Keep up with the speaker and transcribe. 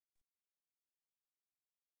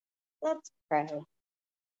Let's pray.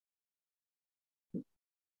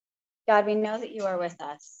 God, we know that you are with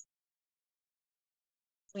us.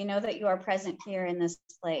 We know that you are present here in this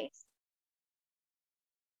place.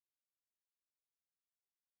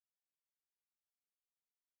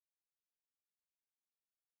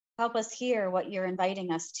 Help us hear what you're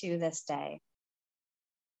inviting us to this day,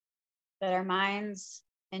 that our minds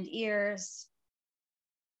and ears,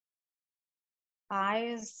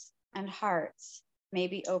 eyes and hearts may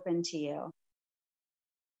be open to you.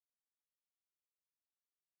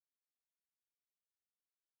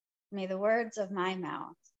 May the words of my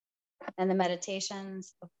mouth and the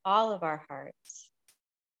meditations of all of our hearts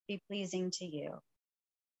be pleasing to you.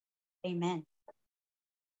 Amen.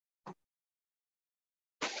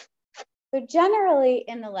 So generally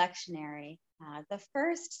in the lectionary, the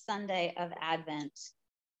first Sunday of Advent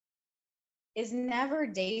is never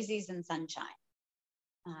daisies and sunshine.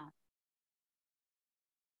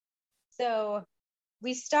 So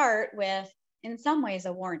we start with, in some ways,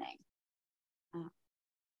 a warning.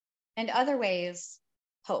 And other ways,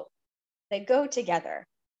 hope. They go together.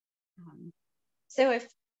 So if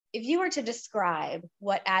you were to describe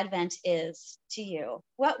what Advent is to you,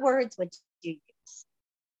 what words would you use?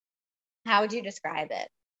 How would you describe it?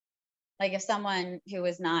 Like if someone who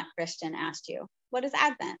was not Christian asked you, what is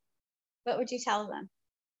Advent? What would you tell them?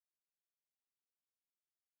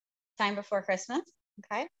 Time before Christmas,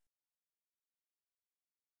 okay?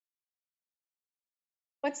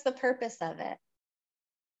 What's the purpose of it?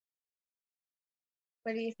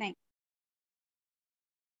 What do you think?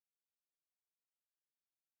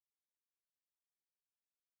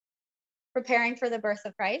 Preparing for the birth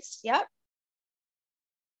of Christ, yep.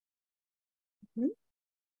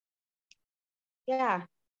 Yeah.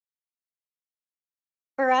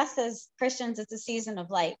 For us as Christians, it's a season of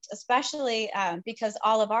light, especially because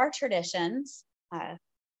all of our traditions,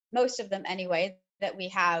 most of them anyway, that we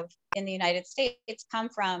have in the United States come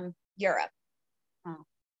from Europe.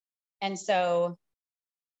 And so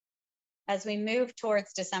as we move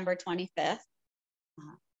towards December 25th,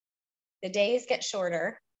 the days get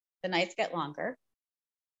shorter, the nights get longer,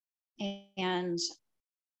 and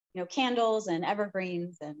candles and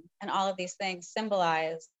evergreens and all of these things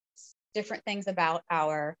symbolize different things about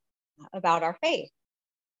our faith.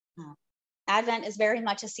 Advent is very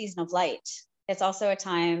much a season of light. It's also a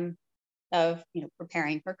time of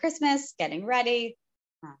preparing for Christmas, getting ready.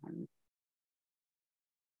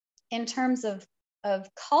 In terms of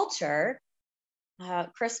culture,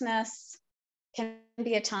 Christmas can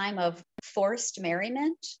be a time of forced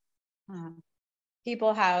merriment.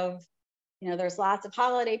 People have, there's lots of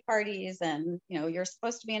holiday parties and, you're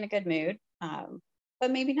supposed to be in a good mood,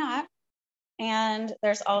 but maybe not. And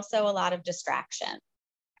there's also a lot of distraction.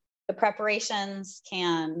 The preparations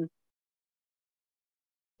can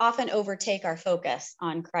often overtake our focus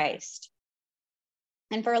on Christ.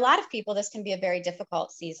 And for a lot of people, this can be a very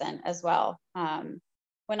difficult season as well.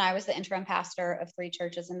 When I was the interim pastor of 3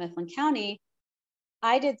 churches in Mifflin County,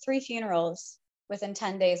 I did 3 funerals within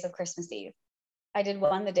 10 days of Christmas Eve. I did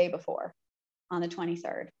one the day before, on the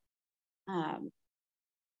 23rd.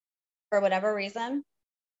 For whatever reason,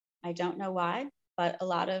 I don't know why, but a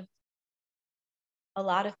lot of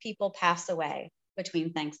people pass away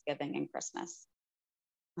between Thanksgiving and Christmas.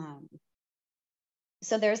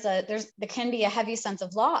 So there can be a heavy sense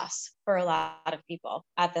of loss for a lot of people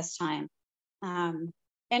at this time.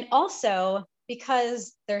 And also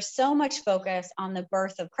because there's so much focus on the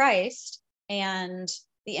birth of Christ and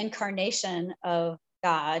the incarnation of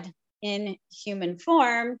God in human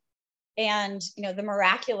form and the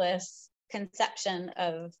miraculous conception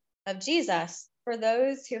of Jesus, for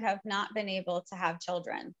those who have not been able to have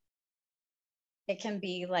children, it can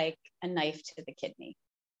be like a knife to the kidney.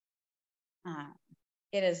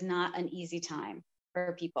 It is not an easy time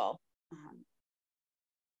for people.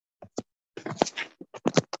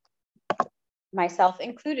 Myself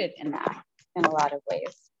included in that in a lot of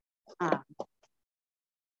ways.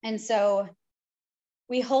 And so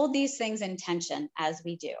we hold these things in tension as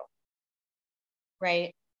we do,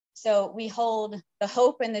 right? So we hold the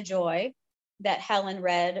hope and the joy that Helen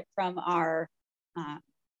read from our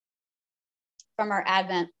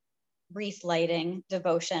Advent wreath lighting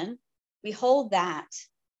devotion. We hold that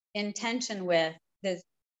in tension with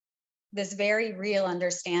this very real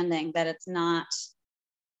understanding that it's not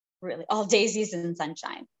really all daisies and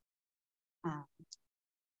sunshine.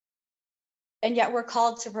 And yet we're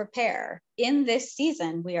called to prepare. In this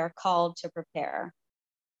season, we are called to prepare.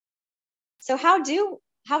 So how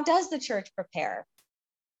does the church prepare?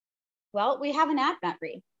 Well, we have an Advent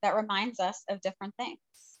wreath that reminds us of different things.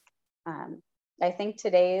 I think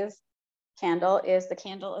today's candle is the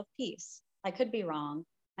candle of peace. I could be wrong.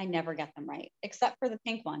 I never get them right, except for the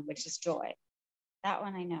pink one, which is joy. That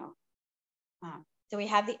one I know. So we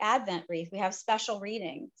have the Advent wreath. We have special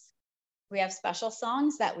readings. We have special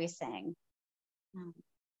songs that we sing.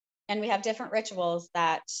 And we have different rituals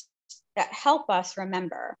that help us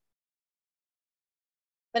remember.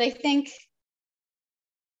 But I think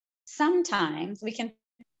sometimes we can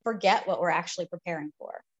forget what we're actually preparing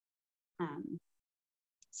for.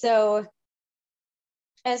 So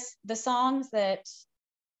as the songs that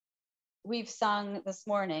we've sung this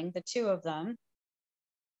morning, the two of them,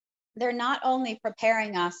 they're not only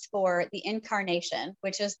preparing us for the incarnation,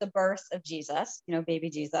 which is the birth of Jesus, baby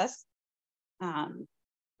Jesus,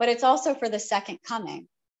 but it's also for the second coming.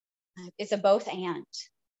 It's a both and.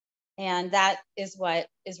 And that is what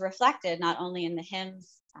is reflected not only in the hymns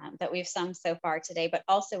that we've sung so far today, but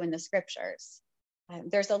also in the scriptures.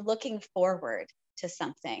 There's a looking forward to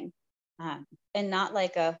something, and not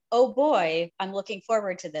like oh boy, I'm looking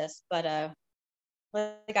forward to this, but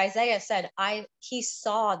like Isaiah said, he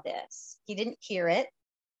saw this. He didn't hear it.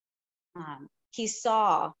 He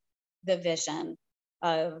saw the vision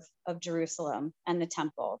of Jerusalem and the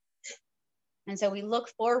temple. And so we look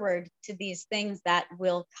forward to these things that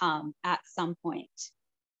will come at some point.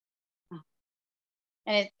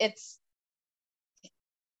 And it's,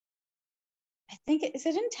 I think, is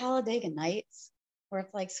it in Talladega Nights where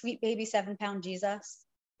it's like sweet baby 7-pound Jesus?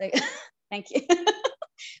 Like, thank you.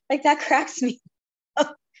 Like that cracks me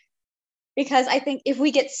up. Because I think if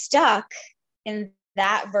we get stuck in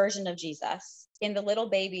that version of Jesus, in the little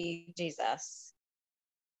baby Jesus,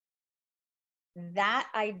 that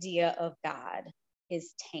idea of God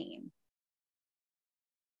is tame.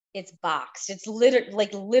 It's boxed. It's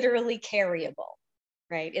literally carryable,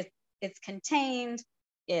 right? It's contained.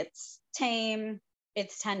 It's tame.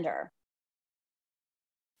 It's tender.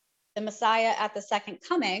 The Messiah at the second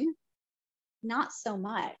coming, not so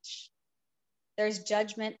much. There's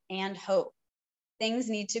judgment and hope. Things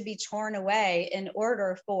need to be torn away in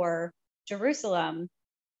order for Jerusalem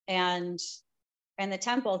and the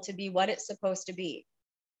temple to be what it's supposed to be,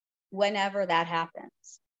 whenever that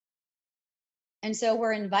happens. And so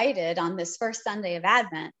we're invited on this first Sunday of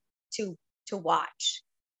Advent to watch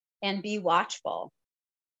and be watchful.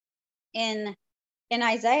 In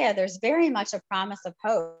Isaiah, there's very much a promise of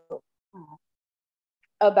hope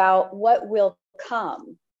about what will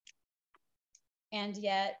come. And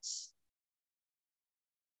yet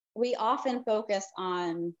we often focus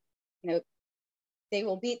on, they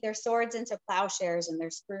will beat their swords into plowshares and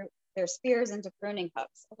their spears into pruning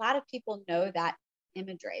hooks. A lot of people know that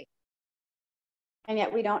imagery. And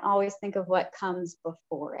yet we don't always think of what comes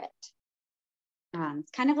before it.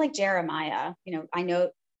 It's kind of like Jeremiah. I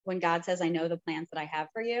know when God says, I know the plans that I have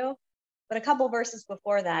for you. But a couple verses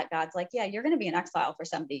before that, God's like, yeah, you're going to be in exile for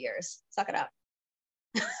 70 years. Suck it up.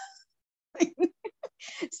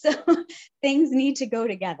 So things need to go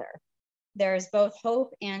together. There's both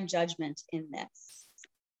hope and judgment in this.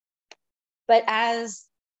 But as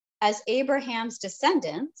Abraham's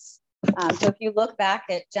descendants, so if you look back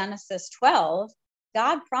at Genesis 12,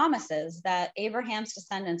 God promises that Abraham's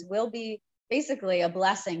descendants will be basically a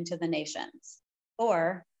blessing to the nations,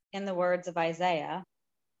 or in the words of Isaiah,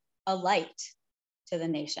 a light to the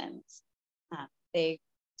nations. They,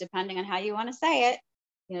 depending on how you want to say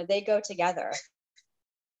it, they go together.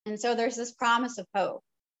 And so there's this promise of hope.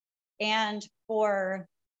 And for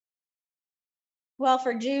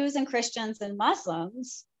Jews and Christians and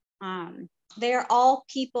Muslims, they are all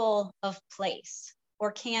people of place,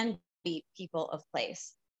 or can be people of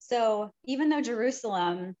place. So even though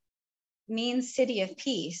Jerusalem means city of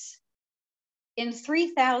peace, in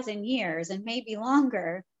 3,000 years and maybe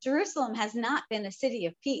longer, Jerusalem has not been a city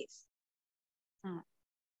of peace.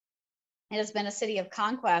 It has been a city of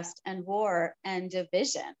conquest and war and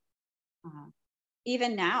division.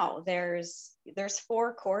 Even now, there's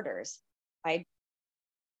 4 quarters. I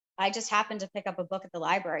just happened to pick up a book at the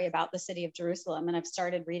library about the city of Jerusalem, and I've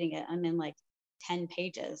started reading it. I'm in like 10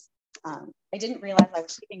 pages. I didn't realize I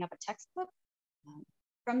was picking up a textbook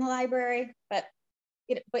from the library, but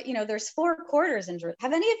there's 4 quarters in Jerusalem.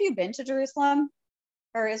 Have any of you been to Jerusalem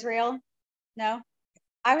or Israel? No?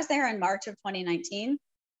 I was there in March of 2019.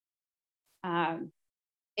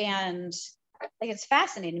 And it's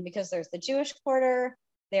fascinating because there's the Jewish quarter,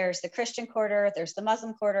 there's the Christian quarter, there's the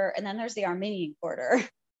Muslim quarter, and then there's the Armenian quarter.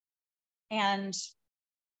 And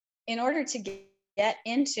in order to get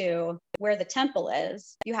into where the temple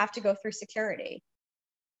is, you have to go through security.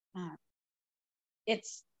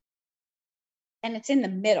 It's in the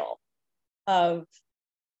middle of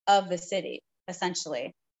the city,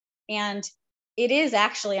 essentially. And it is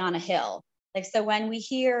actually on a hill. Like, so when we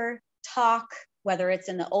hear talk, whether it's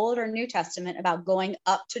in the Old or New Testament, about going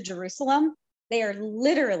up to Jerusalem, they are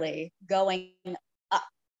literally going up,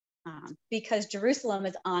 because Jerusalem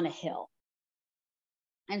is on a hill.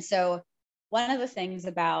 And so one of the things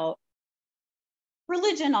about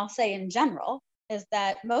religion, I'll say in general, is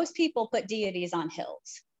that most people put deities on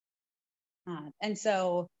hills. And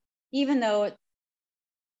so even though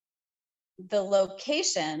the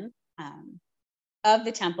location of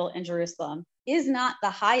the temple in Jerusalem is not the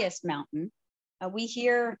highest mountain, we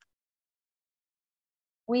hear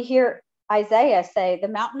Isaiah say, the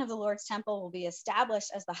mountain of the Lord's temple will be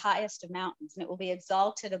established as the highest of mountains, and it will be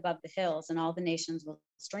exalted above the hills, and all the nations will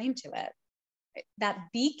stream to it. That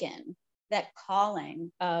beacon, that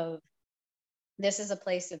calling of this is a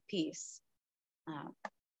place of peace.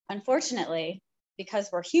 Unfortunately, because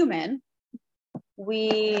we're human,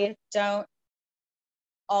 we don't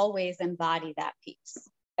always embody that peace.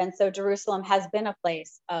 And so Jerusalem has been a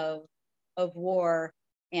place of war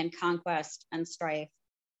and conquest and strife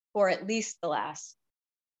for at least the last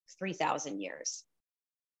 3,000 years.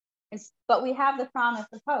 But we have the promise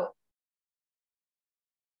of hope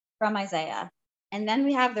from Isaiah. And then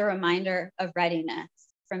we have the reminder of readiness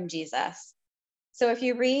from Jesus. So if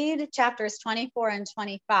you read chapters 24 and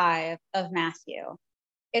 25 of Matthew,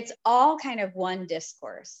 it's all kind of one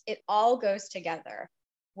discourse. It all goes together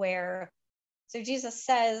so Jesus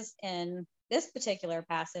says in this particular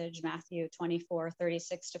passage, Matthew 24,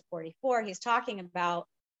 36 to 44, he's talking about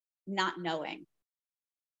not knowing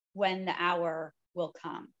when the hour will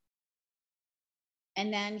come.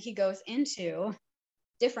 And then he goes into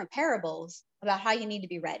different parables about how you need to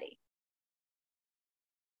be ready.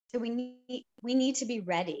 So we need to be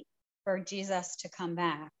ready for Jesus to come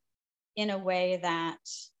back in a way that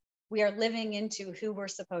we are living into who we're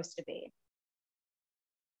supposed to be.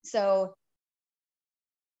 So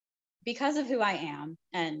because of who I am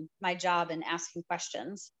and my job in asking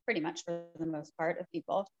questions, pretty much for the most part of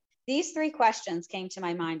people, these three questions came to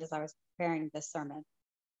my mind as I was preparing this sermon.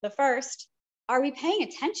 The first, are we paying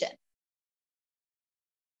attention?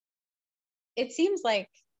 It seems like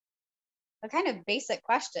a kind of basic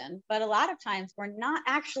question, but a lot of times we're not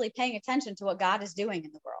actually paying attention to what God is doing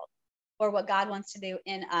in the world or what God wants to do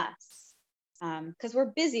in us, because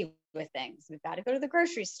we're busy with things. We've got to go to the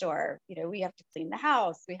grocery store. We have to clean the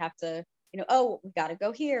house. We have to, we got to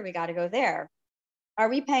go here. We got to go there. Are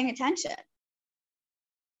we paying attention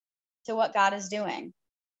to what God is doing?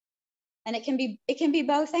 And it can be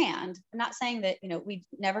both and. I'm not saying that, we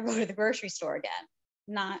never go to the grocery store again,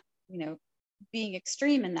 not, being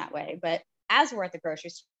extreme in that way, but as we're at the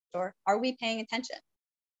grocery store, are we paying attention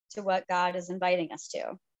to what God is inviting us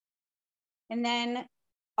to? And then,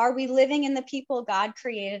 are we living in the people God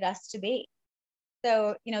created us to be?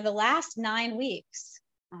 So, the last 9 weeks,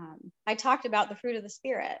 I talked about the fruit of the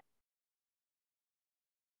Spirit.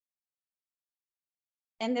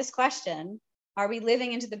 And this question, are we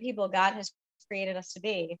living into the people God has created us to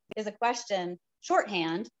be, is a question,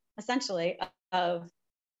 shorthand, essentially, of,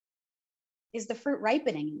 is the fruit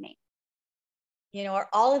ripening in me? Are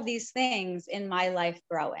all of these things in my life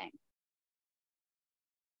growing?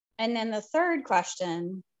 And then the third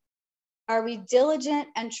question, are we diligent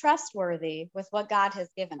and trustworthy with what God has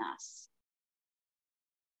given us?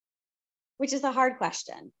 Which is a hard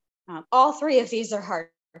question. All three of these are hard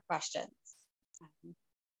questions.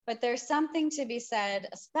 But there's something to be said,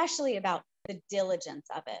 especially about the diligence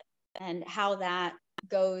of it and how that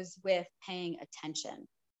goes with paying attention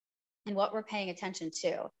and what we're paying attention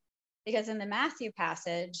to. Because in the Matthew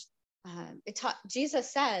passage,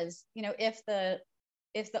 Jesus says, if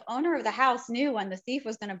the owner of the house knew when the thief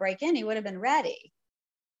was going to break in, he would have been ready.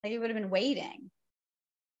 Like, he would have been waiting.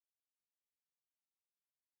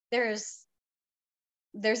 There's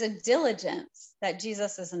a diligence that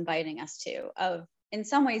Jesus is inviting us to, of in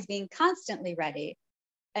some ways being constantly ready,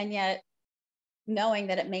 and yet knowing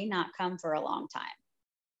that it may not come for a long time.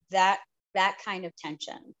 That kind of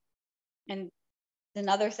tension. And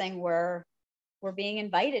another thing we're being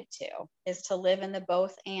invited to is to live in the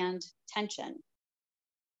both and tension.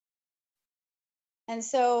 And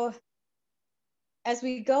so as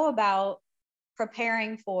we go about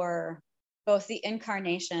preparing for both the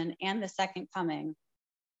incarnation and the second coming,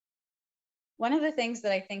 one of the things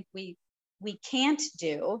that I think we can't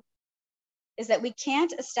do is that we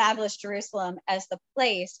can't establish Jerusalem as the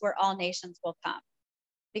place where all nations will come,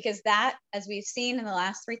 because that, as we've seen in the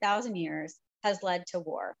last 3,000 years, has led to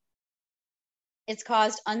war. It's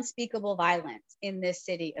caused unspeakable violence in this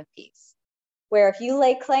city of peace, where if you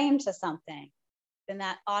lay claim to something, then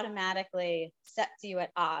that automatically sets you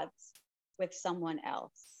at odds with someone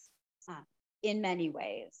else in many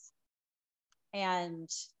ways. And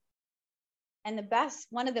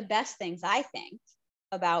one of the best things I think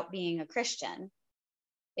about being a Christian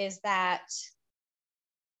is that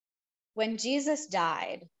when Jesus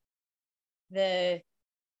died, the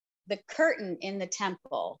curtain in the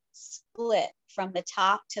temple split from the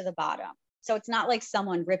top to the bottom. So it's not like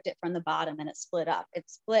someone ripped it from the bottom and it split up. It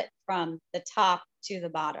split from the top to the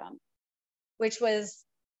bottom, which was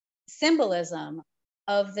symbolism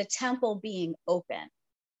of the temple being open,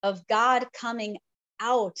 of God coming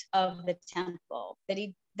out of the temple,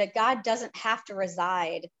 that God doesn't have to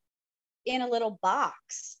reside in a little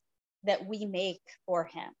box that we make for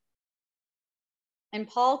him. And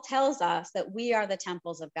Paul tells us that we are the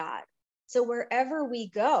temples of God. So wherever we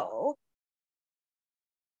go,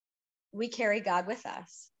 we carry God with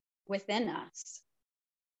us, within us.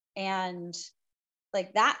 And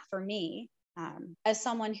like that for me, as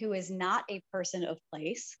someone who is not a person of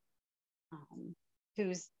place,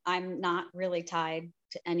 I'm not really tied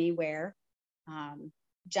to anywhere,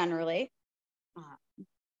 generally.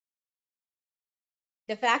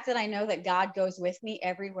 The fact that I know that God goes with me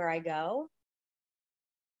everywhere I go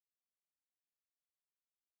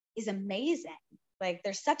is amazing. Like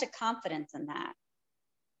there's such a confidence in that.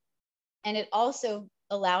 And it also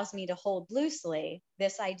allows me to hold loosely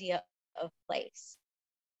this idea of place.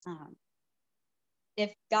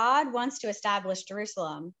 If God wants to establish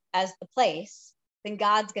Jerusalem as the place, then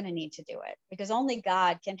God's going to need to do it, because only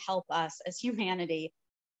God can help us as humanity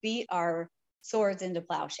beat our swords into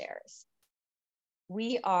plowshares.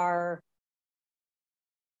 We are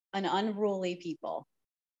an unruly people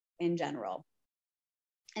in general.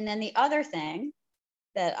 And then the other thing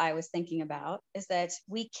that I was thinking about is that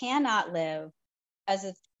we cannot live as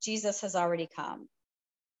if Jesus has already come,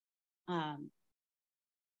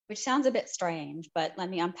 which sounds a bit strange, but let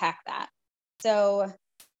me unpack that. So,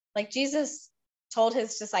 like Jesus told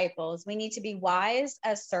his disciples, we need to be wise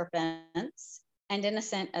as serpents and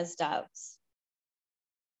innocent as doves.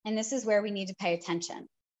 And this is where we need to pay attention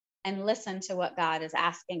and listen to what God is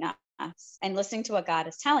asking us and listening to what God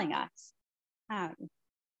is telling us.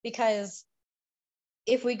 Because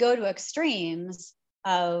if we go to extremes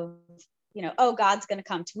of, oh, God's going to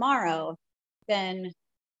come tomorrow, then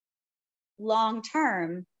long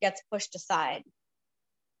term gets pushed aside.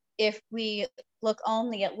 If we look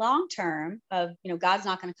only at long term of, God's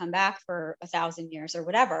not going to come back for 1,000 years or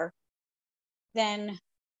whatever, then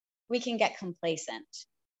we can get complacent.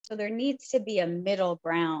 So there needs to be a middle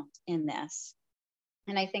ground in this.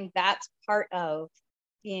 And I think that's part of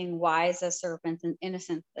being wise as serpents and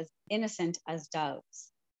innocent as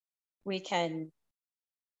doves. We can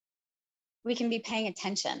be paying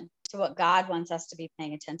attention to what God wants us to be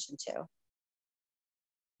paying attention to.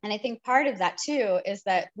 And I think part of that too is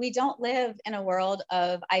that we don't live in a world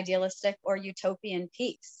of idealistic or utopian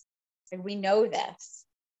peace. And we know this.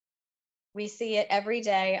 We see it every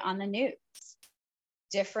day on the news.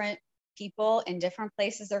 Different people in different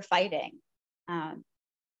places are fighting.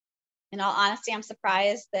 In all honesty, I'm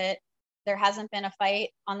surprised that there hasn't been a fight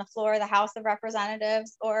on the floor of the House of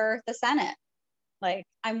Representatives or the Senate. Like,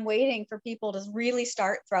 I'm waiting for people to really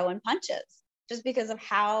start throwing punches, just because of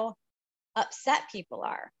how upset people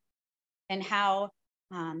are and how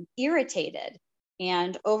irritated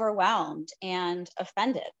and overwhelmed and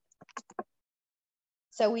offended.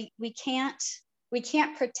 So we can't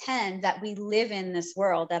pretend that we live in this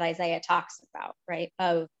world that Isaiah talks about, right?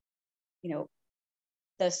 Of,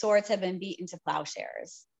 the swords have been beaten to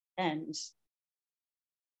plowshares, and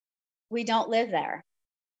we don't live there.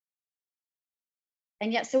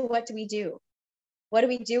 And yet, so what do we do? What do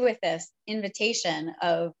we do with this invitation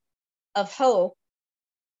of hope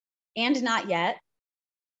and not yet,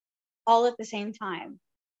 all at the same time?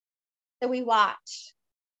 So we watch,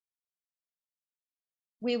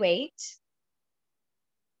 we wait,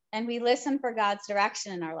 and we listen for God's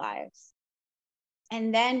direction in our lives.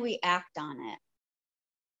 And then we act on it.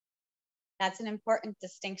 That's an important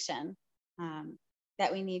distinction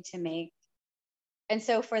that we need to make. And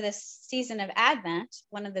so for this season of Advent,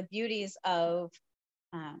 one of the beauties of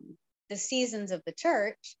the seasons of the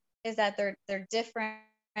church is that they're different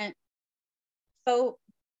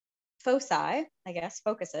foci, I guess,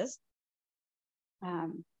 focuses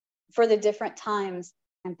for the different times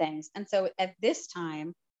and things. And so at this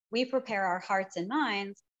time, we prepare our hearts and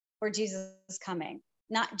minds for Jesus coming,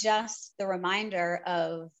 not just the reminder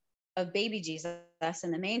of baby Jesus in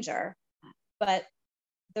the manger, but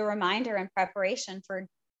the reminder and preparation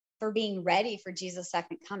for being ready for Jesus'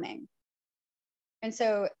 second coming. And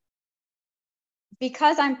so,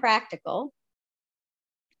 because I'm practical,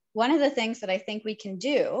 one of the things that I think we can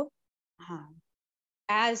do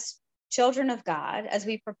as children of God, as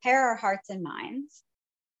we prepare our hearts and minds,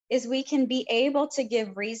 is we can be able to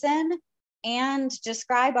give reason and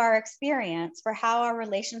describe our experience for how our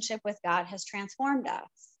relationship with God has transformed us.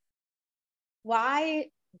 Why,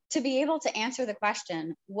 to be able to answer the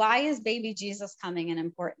question, why is baby Jesus coming an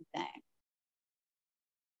important thing?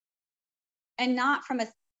 And not from a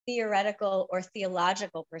theoretical or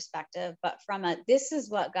theological perspective, but from a, this is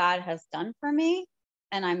what God has done for me,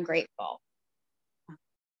 and I'm grateful.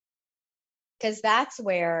 Because that's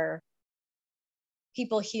where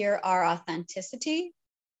people hear our authenticity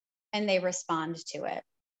and they respond to it.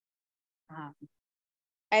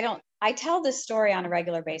 I tell this story on a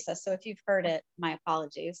regular basis, so if you've heard it, my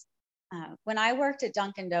apologies. When I worked at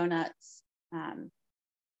Dunkin' Donuts,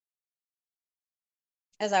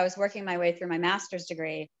 as I was working my way through my master's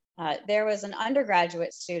degree, there was an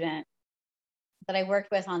undergraduate student that I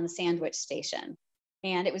worked with on the sandwich station.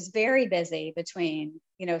 And it was very busy between,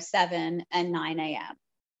 7 and 9 a.m.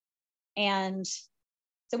 And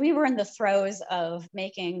so we were in the throes of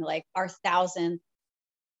making like our 1,000th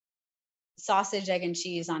sausage, egg, and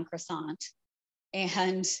cheese on croissant.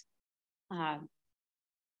 And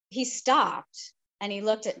he stopped and he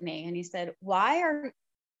looked at me and he said, why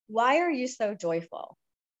are you so joyful?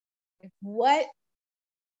 What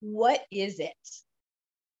is it?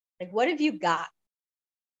 Like, what have you got?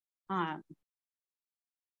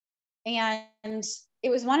 And it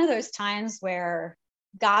was one of those times where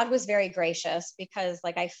God was very gracious, because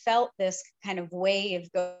like I felt this kind of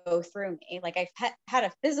wave go through me. Like I had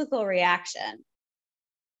a physical reaction,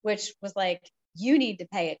 which was like, you need to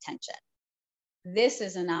pay attention. This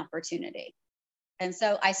is an opportunity. And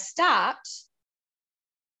so I stopped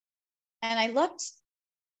and I looked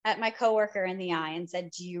at my coworker in the eye and said,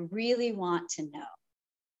 do you really want to know?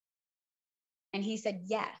 And he said,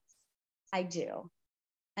 yes, I do.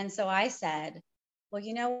 And so I said, well,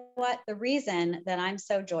 you know what? The reason that I'm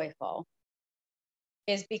so joyful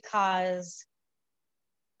is because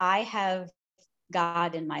I have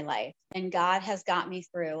God in my life, and God has got me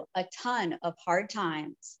through a ton of hard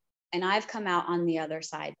times, and I've come out on the other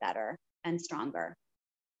side better and stronger.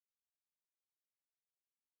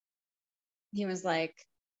 He was like,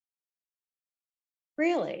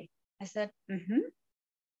 really? I said, mm-hmm.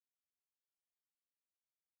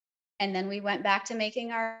 And then we went back to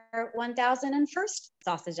making our 1,001st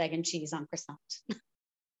sausage, egg, and cheese on croissant.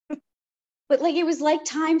 But like, it was like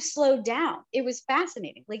time slowed down. It was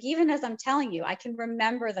fascinating. Like, even as I'm telling you, I can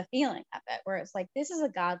remember the feeling of it, where it's like, this is a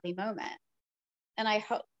godly moment. And I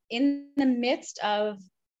hope in the midst of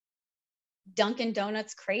Dunkin'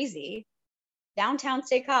 Donuts crazy, downtown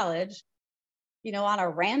State College, on a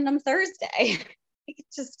random Thursday,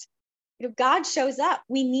 it's just, God shows up.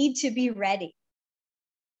 We need to be ready.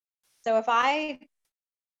 So if I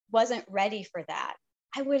wasn't ready for that,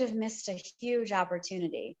 I would have missed a huge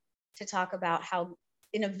opportunity to talk about how,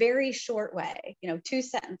 in a very short way, 2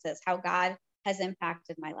 sentences, how God has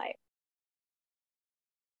impacted my life.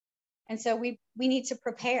 And so we need to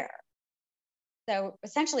prepare. So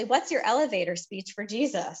essentially, what's your elevator speech for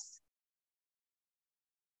Jesus?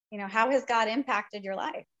 How has God impacted your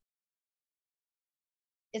life?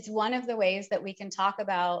 It's one of the ways that we can talk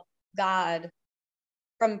about God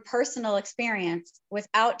from personal experience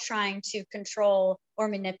without trying to control or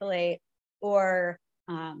manipulate or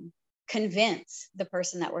convince the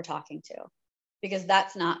person that we're talking to, because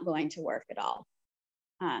that's not going to work at all.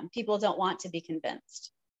 People don't want to be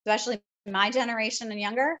convinced, especially my generation and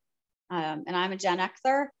younger. And I'm a Gen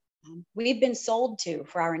Xer. We've been sold to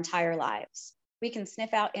for our entire lives. We can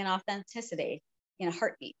sniff out inauthenticity in a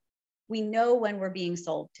heartbeat. We know when we're being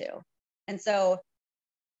sold to. And so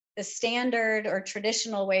the standard or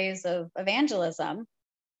traditional ways of evangelism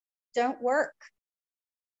don't work,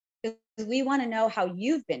 because we want to know how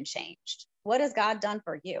you've been changed. What has God done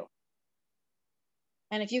for you?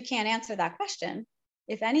 And if you can't answer that question,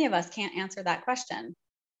 if any of us can't answer that question,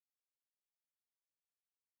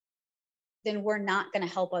 then we're not going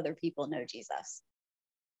to help other people know Jesus.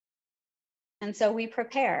 And so we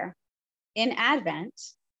prepare. In Advent,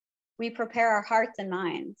 we prepare our hearts and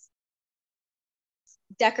minds.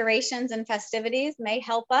 Decorations and festivities may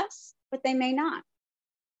help us, but they may not.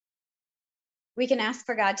 We can ask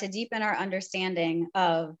for God to deepen our understanding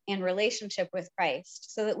of and relationship with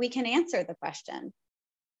Christ so that we can answer the question,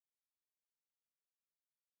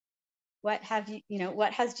 what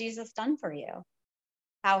has Jesus done for you?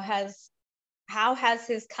 How has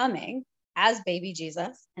his coming as baby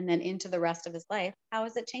Jesus and then into the rest of his life, how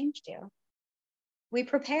has it changed you? We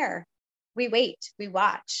prepare, we wait, we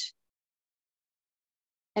watch,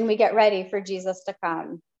 and we get ready for Jesus to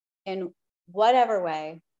come in whatever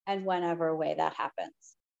way and whenever way that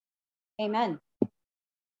happens. Amen.